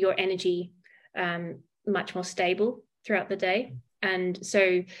meal, your energy, much more stable throughout the day. And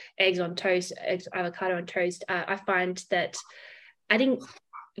so eggs on toast, avocado on toast, I find that adding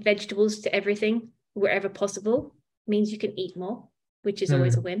vegetables to everything wherever possible means you can eat more, which is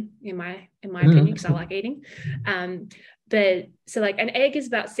always a win in my opinion, because I like eating. But so like an egg is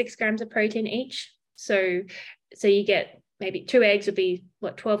about 6 grams of protein each. So you get maybe 2 eggs would be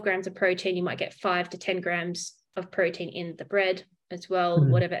 12 grams of protein. You might get 5 to 10 grams of protein in the bread as well,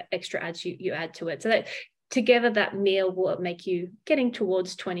 whatever extra adds you add to it. So that together, that meal will make you getting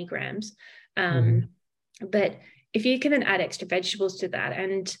towards 20 grams. But if you can then add extra vegetables to that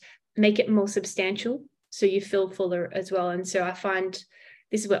and make it more substantial, so you feel fuller as well. And so I find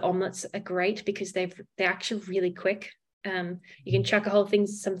this is where omelets are great, because they're actually really quick. You can chuck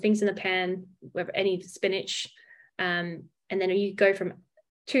some things in the pan, any spinach, and then you go from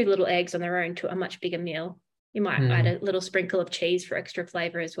 2 little eggs on their own to a much bigger meal. You might add a little sprinkle of cheese for extra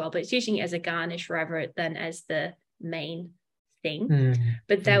flavor as well, but it's using it as a garnish rather than as the main thing.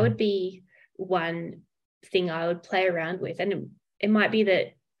 But that would be one thing I would play around with. And it might be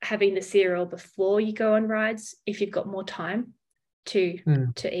that having the cereal before you go on rides, if you've got more time to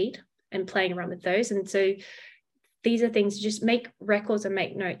eat, and playing around with those. And so these are things, just make records and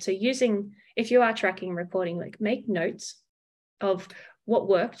make notes. So if you are tracking and recording, like, make notes of what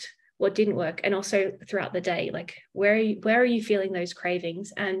worked, what didn't work, and also throughout the day, like where are you feeling those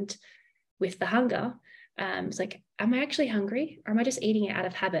cravings? And with the hunger, it's like, am I actually hungry, or am I just eating it out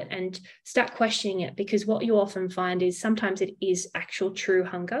of habit? And start questioning it, because what you often find is sometimes it is actual true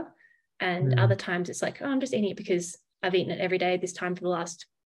hunger, and other times it's like, oh, I'm just eating it because I've eaten it every day this time for the last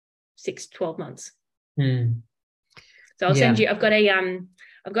 6-12 months. So I'll send you, I've got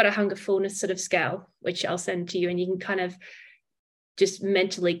a hunger fullness sort of scale, which I'll send to you, and you can kind of just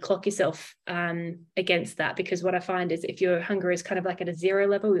mentally clock yourself against that. Because what I find is, if your hunger is kind of like at a 0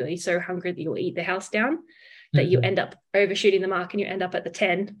 level, you're so hungry that you'll eat the house down, that you end up overshooting the mark, and you end up at the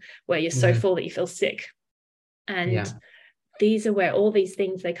 10 where you're so full that you feel sick. And these are where all these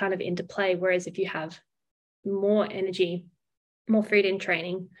things, they kind of interplay. Whereas if you have more energy, more food in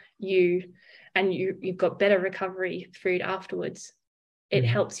training, you've got better recovery food afterwards, it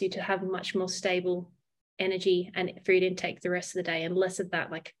helps you to have much more stable energy and food intake the rest of the day, and less of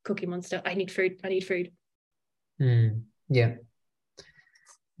that like Cookie Monster, I need food.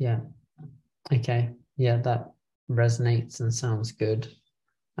 Okay. Yeah, that resonates and sounds good.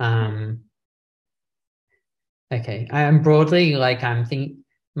 Um, okay. I'm broadly like I'm thinking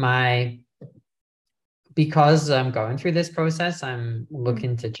my because I'm going through this process, I'm Mm.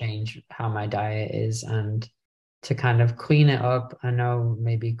 looking to change how my diet is and to kind of clean it up. I know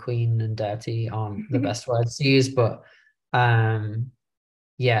maybe clean and dirty aren't the best words to use, but um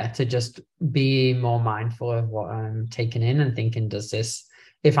yeah, to just be more mindful of what I'm taking in and thinking, does this,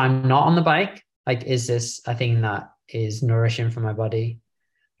 if I'm not on the bike, like, is this a thing that is nourishing for my body?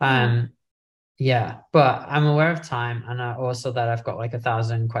 Mm. Um, yeah, but I'm aware of time, and also that I've got like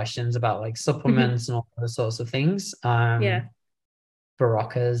 1,000 questions about like supplements and all those sorts of things, Yeah.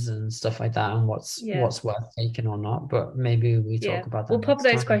 Baroccas and stuff like that, and Yeah. what's worth taking or not. But maybe we Yeah, talk about we'll that pop next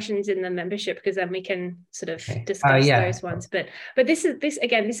those time. questions in the membership because then we can sort of Okay. Oh discuss yeah. those ones. But this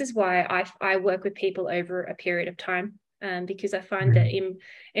again, this is why I work with people over a period of time. Because I find that Mm,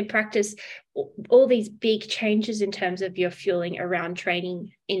 in practice, all these big changes in terms of your fueling around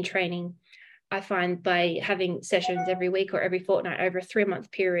training, in training, I find by having sessions every week or every fortnight over a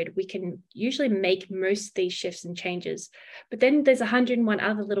 3-month period, we can usually make most of these shifts and changes. But then there's 101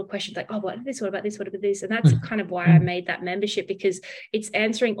 other little questions like, oh, what about this? What about this? What about this? And that's mm, kind of why I mm, made that membership, because it's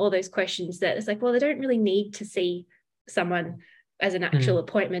answering all those questions that it's like, well, they don't really need to see someone as an actual mm,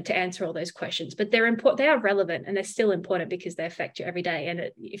 appointment to answer all those questions, but they're important. They are relevant and they're still important because they affect you every day. And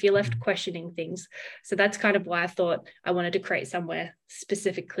if you're left mm, questioning things, so that's kind of why I thought I wanted to create somewhere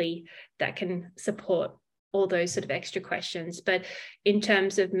specifically that can support all those sort of extra questions. But in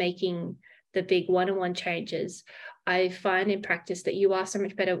terms of making the big one-on-one changes, I find in practice that you are so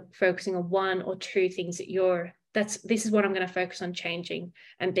much better focusing on one or two things that this is what I'm going to focus on changing,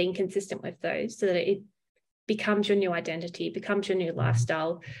 and being consistent with those so that it becomes your new identity, becomes your new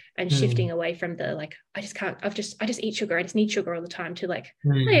lifestyle, and mm, shifting away from the like, I just eat sugar, I just need sugar all the time, to like,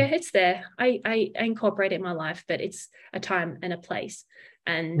 oh yeah, mm, it's there. I incorporate it in my life, but it's a time and a place.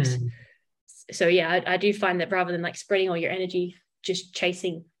 And mm, so yeah, I do find that rather than like spreading all your energy just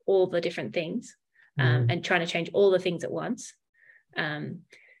chasing all the different things, mm, and trying to change all the things at once, um,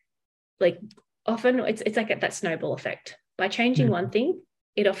 like often it's like that snowball effect. By changing mm, one thing,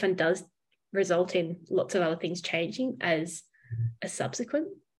 it often does result in lots of other things changing as a subsequent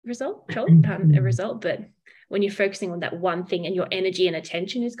a mm, result. But when you're focusing on that one thing and your energy and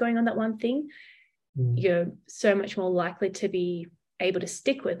attention is going on that one thing, mm, you're so much more likely to be able to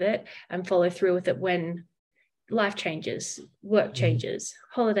stick with it and follow through with it when life changes, work mm, changes,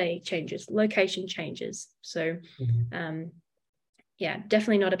 holiday changes, location changes. So mm. um, yeah,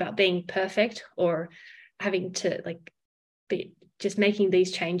 definitely not about being perfect or having to like be just making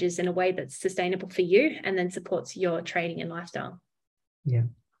these changes in a way that's sustainable for you and then supports your training and lifestyle. Yeah.